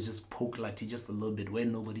to do is just poke Latty just a little bit where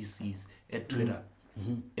nobody sees at Twitter.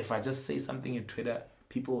 If I just say something at Twitter,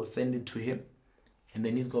 people will send it to him, and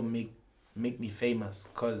then he's gonna make me famous.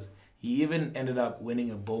 Cause he even ended up winning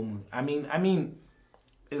a Bomu. I mean,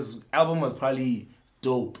 his album was probably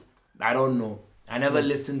dope. I don't know. I never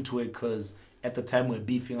listened to it because at the time we were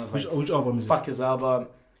beefing. I was which album is fuck his album.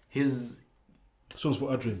 His Songs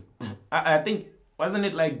for Adrian. I think, wasn't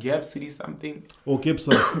it like Gap City something? Or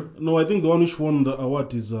Kepsa. No, I think the one which won the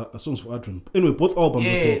award is Songs for Adrian. Anyway, both albums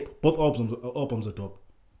are dope. Both albums are dope.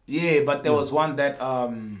 Yeah, but there was one that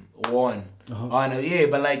won.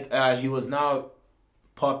 But like he was now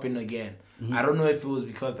popping again. I don't know if it was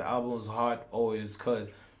because the album was hot or it's cause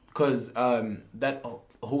that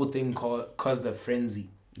whole thing caused a frenzy.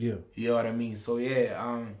 Yeah. You know what I mean? So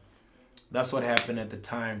yeah, that's what happened at the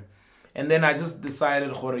time. And then I just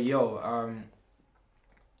decided, I'm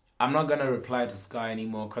not gonna reply to Sky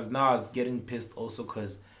anymore, cause now I was getting pissed also,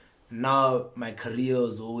 cause now my career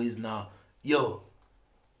is always now,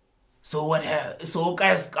 so what happened? So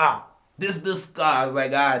okay, Scar. This Scar. I was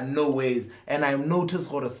like, no ways. And I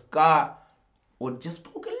noticed what a Scar would just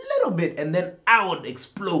poke a little bit, and then I would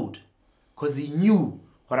explode. Because he knew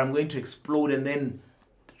what I'm going to explode, and then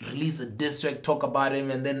release a diss track, talk about him,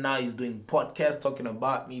 and then now he's doing podcasts talking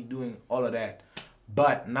about me, doing all of that.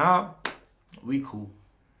 But now, we cool.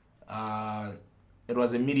 It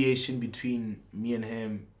was a mediation between me and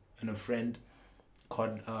him and a friend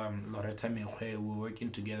called Loretta Mekwe. We're working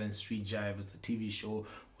together in Street Jive. It's a TV show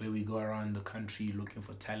where we go around the country looking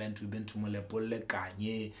for talent. We've been to Molepole,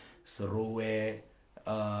 Kanye, Sarowe,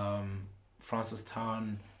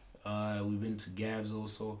 Francistown. We've been to Gabs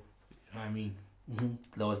also. You know what I mean?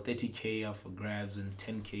 There was 30K up for grabs and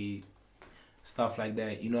 10K, stuff like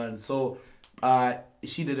that. You know, and so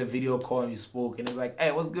she did a video call and we spoke, and it's like,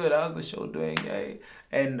 hey, what's good? How's the show doing? Hey.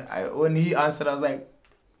 And when he answered, I was like,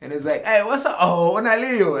 and it's like, hey, what's up? Oh, when I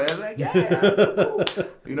leave you. And I was like, yeah.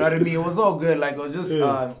 You know what I mean? It was all good. Like, it was just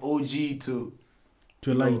OG to a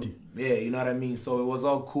lady. Yeah, you know what I mean? So it was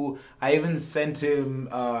all cool. I even sent him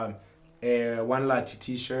a One Latty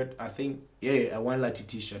t-shirt, I think. Yeah, a One Latty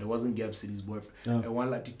t-shirt. It wasn't Gap City's boyfriend. A One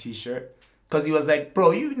Latty t-shirt. Because he was like, bro,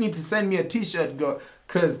 you need to send me a t-shirt, girl.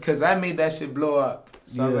 Because I made that shit blow up.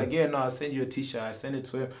 So I was like, yeah, no, I'll send you a t-shirt. I sent it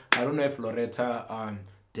to him. I don't know if Loretta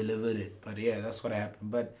delivered it. But yeah, that's what happened.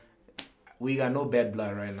 But we got no bad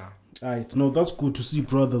blood right now. Alright, no, that's good to see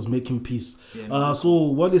brothers making peace. Yeah, no, so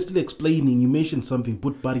while you're still explaining, you mentioned something,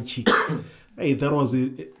 put body cheek. Hey, that was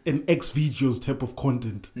an X-Videos type of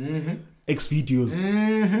content. X-Videos.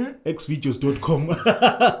 Xvideos.com.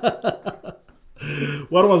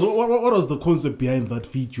 What was the concept behind that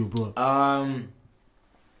video, bro?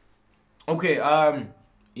 Okay,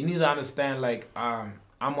 you need to understand, like, I'm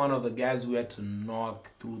one of the guys who had to knock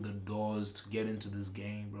through the doors to get into this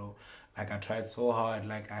game, bro. Like, I tried so hard.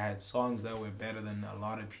 Like, I had songs that were better than a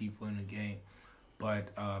lot of people in the game, but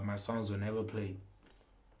my songs were never played.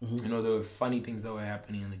 You know, there were funny things that were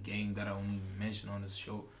happening in the gang that I only mentioned on this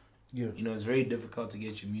show. Yeah. You know, it's very difficult to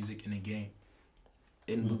get your music in a game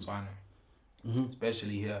in Botswana,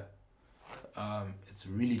 especially here. It's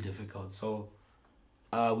really difficult. So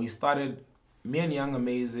we started, me and Young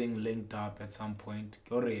Amazing linked up at some point.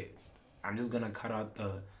 I'm just gonna cut out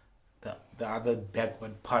the other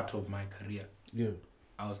backward part of my career. Yeah.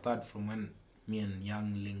 I'll start from when me and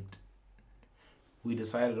Young linked. We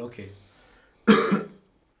decided, okay.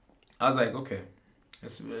 I was like, okay,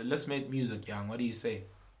 let's make music, Young. What do you say?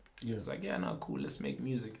 Yeah. It's like, yeah, no, cool. Let's make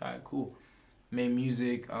music. All right, cool. Made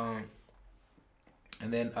music. And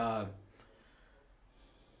then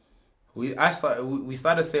we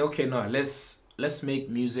started to say, okay, no, let's make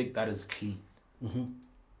music that is clean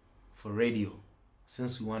for radio,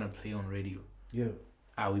 since we want to play on radio. Yeah.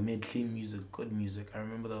 We made clean music, good music. I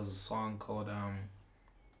remember there was a song called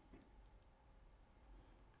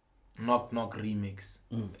Knock Knock Remix.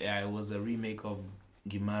 Yeah, it was a remake of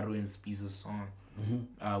Gimaru and Spiza's song.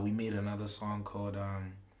 We made another song called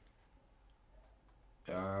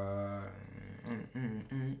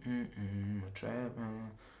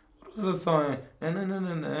what was the song?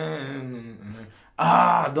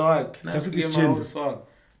 Dog, can I forget my own song?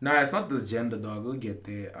 Nah, it's not this gender, dog. We'll get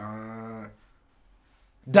there.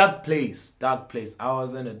 Dark Place. I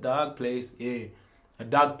was in a dark place. Yeah, a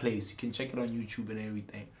dark place. You can check it on YouTube and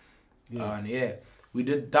everything. Yeah. And yeah, we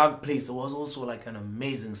did Dark Place. It was also like an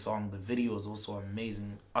amazing song. The video was also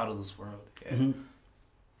amazing, out of this world. Yeah.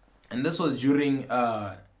 And this was during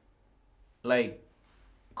like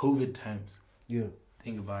COVID times. Yeah.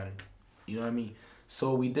 Think about it. You know what I mean?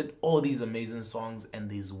 So we did all these amazing songs and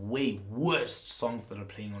these way worst songs that are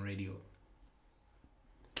playing on radio.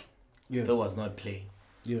 Yeah. Still was not playing.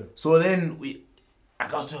 Yeah. So then I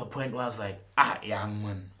got to a point where I was like, Young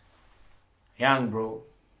man. Young bro.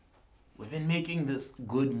 We've been making this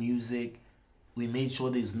good music. We made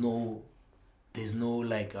sure there's no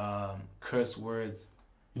like curse words.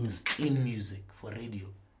 It's clean music for radio.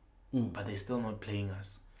 But they're still not playing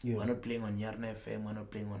us. Yeah. We're not playing on Yarna FM, we're not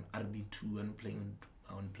playing on RB2, we're not playing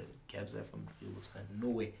on Cabs FM. No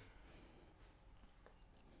way.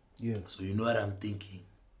 Yeah. So you know what I'm thinking?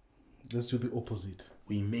 Let's do the opposite.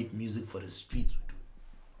 We make music for the streets.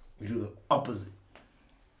 We do the opposite.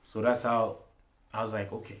 So that's how I was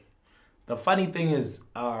like, okay. The funny thing is,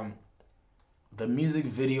 the music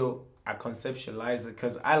video, I conceptualize it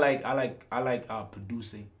because I like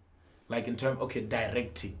producing, like in terms,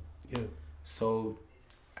 directing. Yeah. So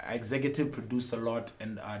I executive produce a lot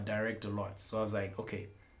and direct a lot. So I was like, okay,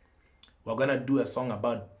 we're gonna do a song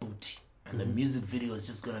about booty, and the music video is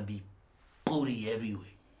just gonna be booty everywhere,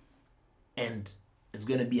 and it's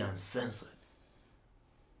gonna be uncensored.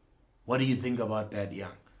 What do you think about that,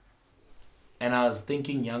 Young? And I was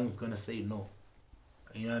thinking Young's gonna say no.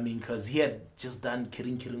 You know what I mean? Because he had just done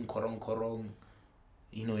Kirin Kirin Korong Korong.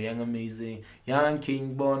 You know, Young Amazing. Young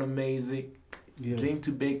King, born amazing. Yeah. Dream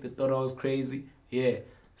too big, they thought I was crazy. Yeah.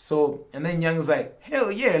 So, and then Young's like,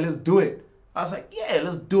 hell yeah, let's do it. I was like, yeah,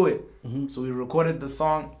 let's do it. So we recorded the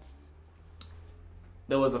song.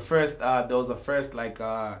 There was a first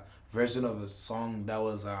version of a song that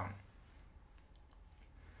was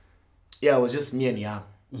it was just me and Young.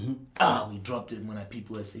 We dropped it when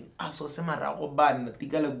people were saying, so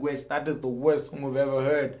that is the worst song we've ever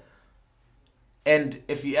heard. And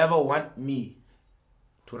if you ever want me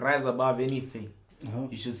to rise above anything,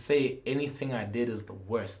 you should say anything I did is the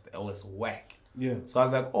worst. It was whack. Yeah. So I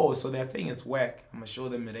was like, so they're saying it's whack. I'm gonna show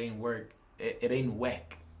them it ain't work. It ain't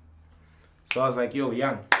whack. So I was like, yo,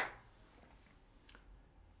 Young,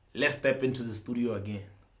 let's step into the studio again.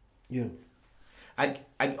 Yeah.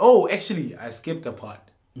 Actually, I skipped a part.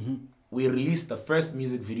 We released the first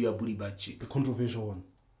music video of Booty Butt Chicks. The controversial one.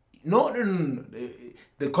 No.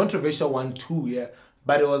 The controversial one too, yeah.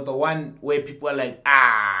 But it was the one where people are like,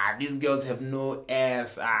 these girls have no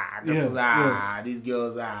ass. These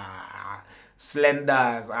girls are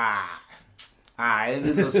slenders. And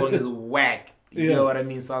then the song is whack. You know what I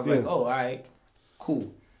mean? So I was like, alright,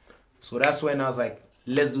 cool. So that's when I was like,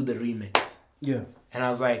 let's do the remix. Yeah. And I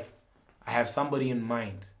was like, I have somebody in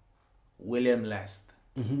mind, William Last.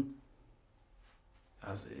 I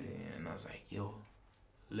was like, yo,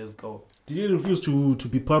 let's go. Did you refuse to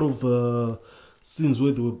be part of scenes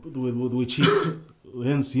where they were chicks,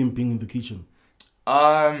 hence him being in the kitchen?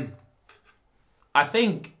 I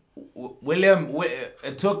think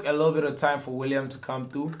it took a little bit of time for William to come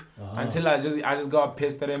through until I just got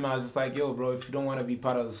pissed at him. I was just like, yo, bro, if you don't want to be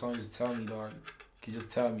part of the song, just tell me, dog. You can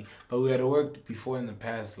just tell me. But we had worked before in the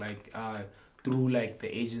past, like through like the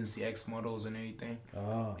agency X models and everything.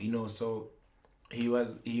 You know, so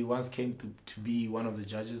he once came to be one of the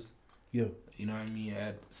judges. Yeah. You know what I mean,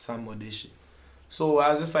 at some audition. So I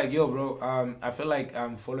was just like, yo, bro, I feel like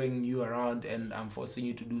I'm following you around and I'm forcing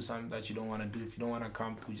you to do something that you don't want to do. If you don't want to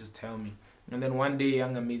come through, just tell me. And then one day,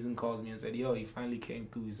 Young Amazing calls me and said, yo, he finally came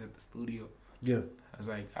through. He's at the studio. Yeah. I was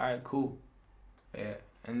like, all right, cool. Yeah.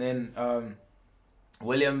 And then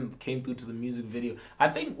William came through to the music video. I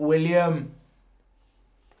think William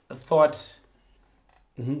thought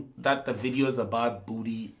that the video is about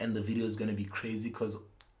booty and the video is going to be crazy because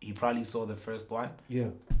he probably saw the first one. Yeah.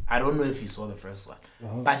 I don't know if he saw the first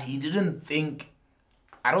one. But he didn't think...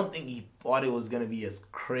 I don't think he thought it was going to be as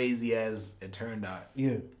crazy as it turned out.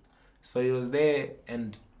 Yeah. So he was there,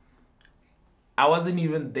 and I wasn't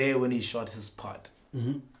even there when he shot his part.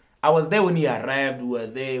 I was there when he arrived. We were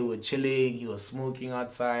there, we were chilling, he was smoking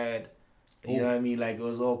outside. You know what I mean? Like, it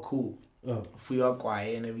was all cool. We were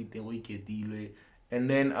quiet and everything, we could deal with. And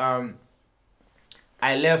then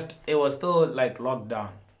I left, it was still like lockdown.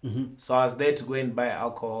 So I was there to go and buy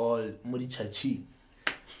alcohol, Muri Chachi.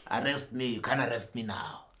 Arrest me, you can't arrest me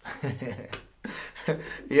now.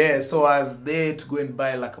 Yeah, so I was there to go and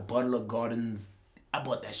buy like a bottle of Gordon's. I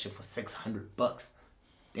bought that shit for $600.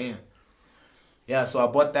 Damn. Yeah, so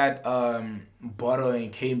I bought that bottle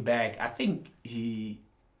and came back. I think he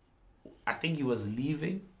was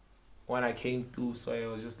leaving when I came through, so it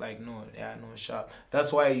was just like, no shop.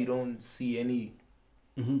 That's why you don't see any.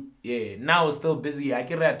 Yeah, now it's still busy. I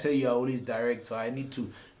can tell you I always direct, so I need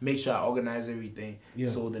to make sure I organize everything. Yeah.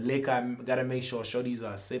 So the liquor, I gotta make sure shorties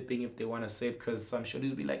are sipping if they want to sip, because some shorties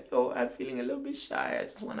will be like, yo, I'm feeling a little bit shy. I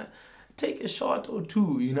just want to take a shot or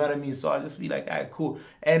two, you know what I mean? So I'll just be like, all right, cool.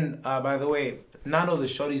 And by the way, none of the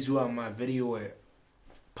shorties who are on my video were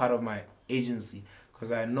part of my agency,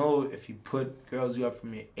 because I know if you put girls who are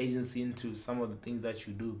from your agency into some of the things that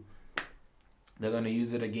you do, they're going to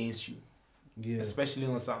use it against you. Yeah. Especially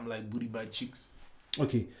on something like booty by chicks.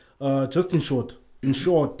 Okay. Just in short. In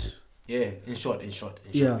short. Yeah, in short.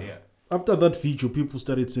 Yeah. After that video, people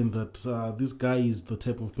started saying that this guy is the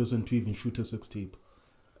type of person to even shoot a sex tape.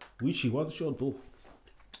 Which he was shot though.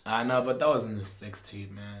 No, but that wasn't a sex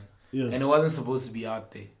tape, man. Yeah. And it wasn't supposed to be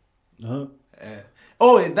out there.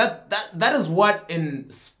 Oh, that is what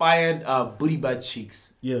inspired Booty Butt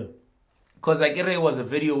Cheeks. Yeah. Because I get it was a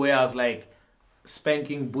video where I was like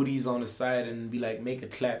spanking booties on the side and be like, make a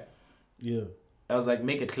clap. Yeah. I was like,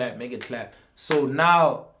 make a clap, make a clap. So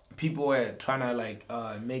now people were trying to like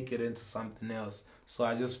make it into something else. So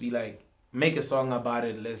I just be like, make a song about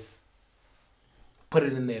it. Let's put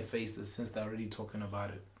it in their faces since they're already talking about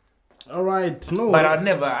it. All right. No. But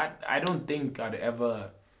I don't think I'd ever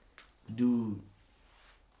do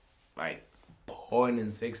like porn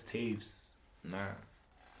and sex tapes. Nah.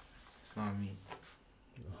 It's not me.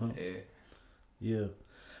 Yeah. Yeah.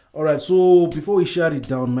 All right. So before we shut it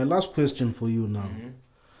down, my last question for you now.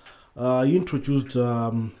 You introduced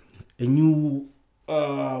a new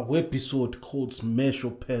episode called Smash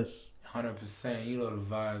or Pass. 100%. You know the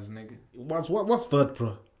vibes, nigga. What's that,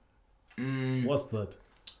 bro? What's that?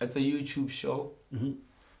 It's a YouTube show.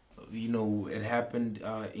 You know, it happened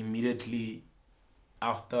immediately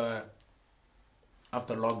after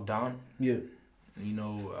lockdown. Yeah. You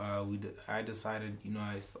know, I decided, you know,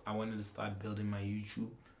 I wanted to start building my YouTube.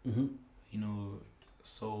 You know,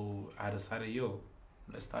 so I decided, yo,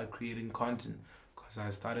 let's start creating content, because I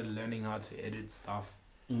started learning how to edit stuff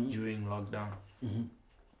during lockdown.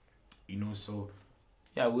 You know, so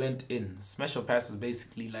yeah, I went in. Smash or Pass is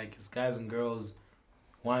basically like it's guys and girls,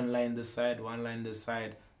 one line this side, one line this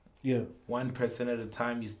side. Yeah. One person at a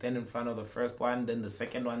time. You stand in front of the first one, then the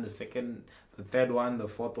second one, the third one, the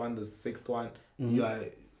fourth one, the sixth one. You are,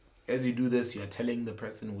 as you do this, you are telling the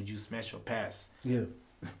person, would you smash or pass? Yeah.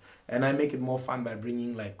 And I make it more fun by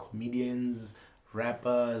bringing like comedians,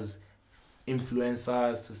 rappers,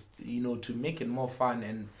 influencers to make it more fun.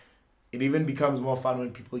 And it even becomes more fun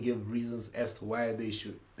when people give reasons as to why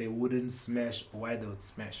they wouldn't smash, or why they would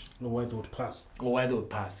smash, or why they would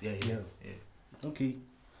pass, Yeah. Okay.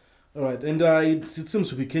 All right. And it seems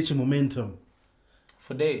to be catching momentum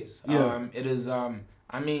for days. Yeah. It is. I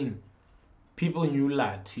mean, people knew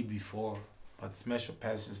Latty before, but Smash or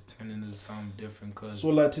Pass just turned into something different. Cause so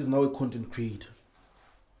Latty is now a content creator.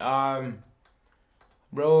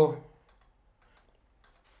 Bro.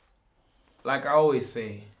 Like I always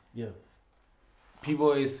say. Yeah. People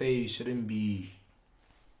always say you shouldn't be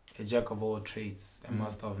a jack of all trades and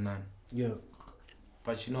master of none. Yeah.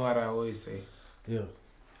 But you know what I always say? Yeah.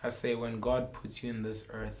 I say when God puts you in this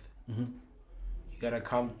earth, you gotta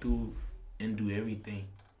come through and do everything.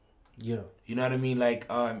 Yeah. You know what I mean? Like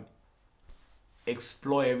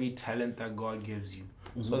explore every talent that God gives you,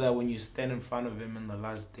 so that when you stand in front of Him in the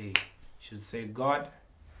last day, you should say, God,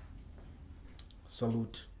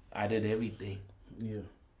 salute. I did everything. Yeah.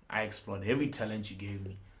 I explored every talent you gave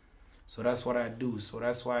me. So that's what I do. So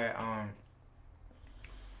that's why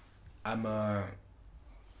I'm a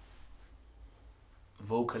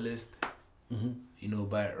vocalist, you know,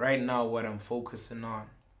 but right now what I'm focusing on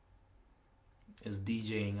is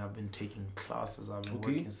DJing. I've been taking classes. I've been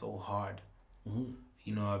working so hard.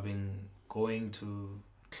 You know, I've been going to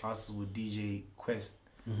classes with DJ Quest.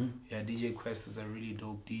 Yeah, DJ Quest is a really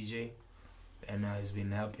dope DJ, and he's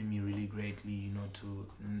been helping me really greatly, you know, to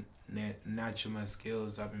nurture my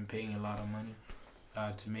skills. I've been paying a lot of money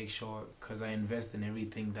to make sure, because I invest in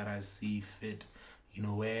everything that I see fit, you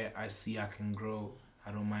know, where I see I can grow.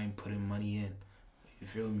 I don't mind putting money in. You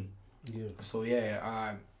feel me? Yeah. So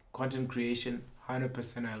yeah, content creation,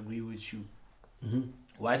 100% I agree with you.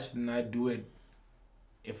 Why shouldn't I do it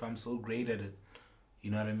if I'm so great at it? You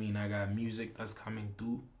know what I mean? I got music that's coming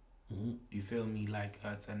through. You feel me? Like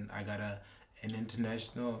and I got an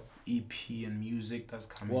international EP and music that's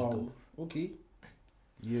coming through. Okay.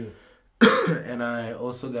 Yeah. And I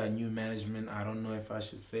also got new management. I don't know if I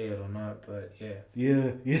should say it or not, but yeah.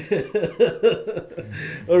 Yeah.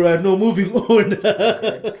 All right. No, moving on.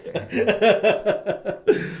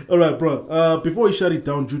 All right, bro. Before we shut it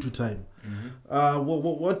down due to time,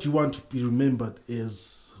 what you want to be remembered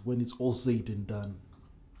is when it's all said and done.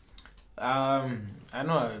 I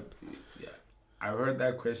know. I heard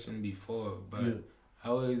that question before, but I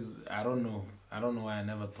don't know why I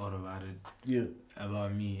never thought about it. Yeah.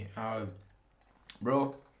 About me.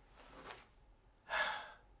 Bro,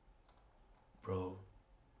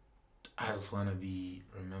 I just want to be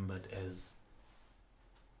remembered as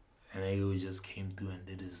an nigga who just came through and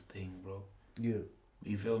did his thing, bro. Yeah.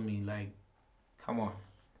 You feel me? Like, come on.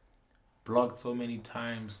 Blocked so many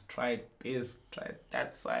times, tried this, tried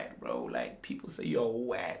that side, bro. Like, people say you're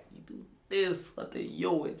whack. You do this, I think,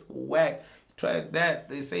 yo, it's whack. You tried that.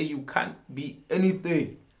 They say you can't be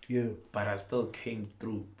anything. Yeah. But I still came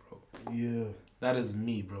through, bro. Yeah. That is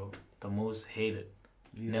me, bro. The most hated.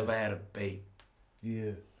 Yeah. Never had a babe.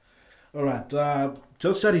 Yeah. All right.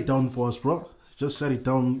 Just shut it down for us, bro. Just shut it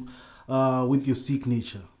down with your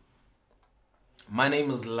signature. My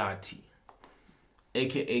name is Latty,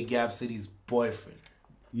 a.k.a. Gap City's boyfriend.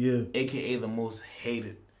 Yeah. A.k.a. the most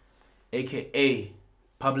hated. A.k.a.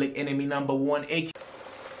 public enemy number one. A.k.a.